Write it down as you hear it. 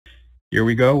Here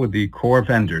we go with the core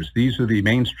vendors. These are the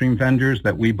mainstream vendors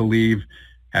that we believe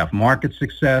have market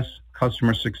success,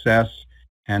 customer success,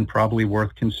 and probably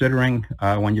worth considering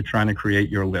when you're trying to create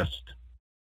your list.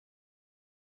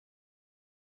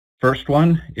 First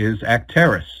one is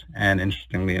Acterys, and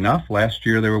interestingly enough, last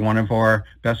year they were one of our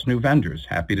best new vendors.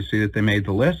 Happy to see that they made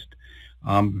the list.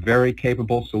 Very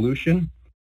capable solution.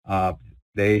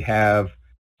 They have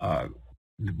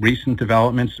recent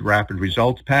developments, rapid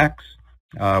results packs,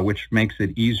 which makes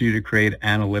it easier to create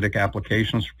analytic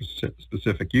applications for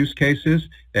specific use cases.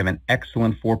 They have an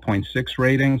excellent 4.6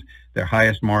 ratings. Their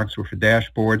highest marks were for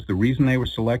dashboards. The reason they were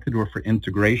selected were for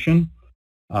integration.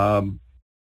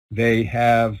 They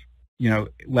have,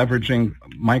 leveraging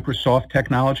Microsoft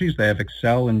technologies. They have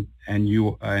Excel and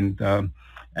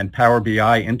Power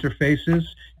BI interfaces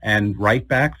and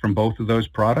writeback from both of those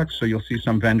products. So you'll see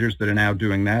some vendors that are now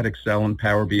doing that, Excel and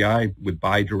Power BI with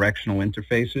bi-directional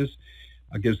interfaces.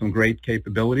 Gives them great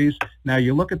capabilities. Now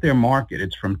you look at their market,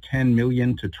 it's from 10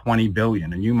 million to 20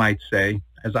 billion. And you might say,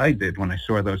 as I did when I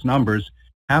saw those numbers,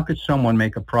 how could someone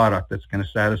make a product that's going to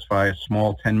satisfy a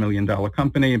small $10 million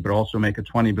company, but also make a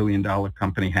 $20 billion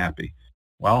company happy?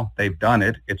 Well, they've done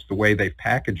it. It's the way they've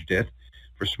packaged it.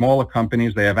 For smaller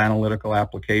companies, they have analytical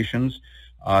applications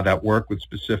that work with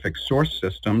specific source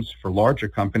systems. For larger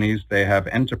companies, they have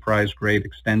enterprise-grade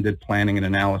extended planning and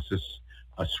analysis,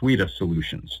 a suite of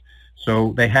solutions.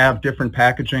 So they have different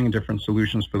packaging and different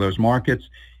solutions for those markets,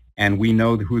 and we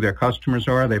know who their customers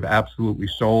are. They've absolutely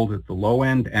sold at the low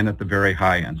end and at the very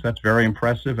high end. So that's very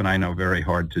impressive, and I know very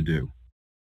hard to do.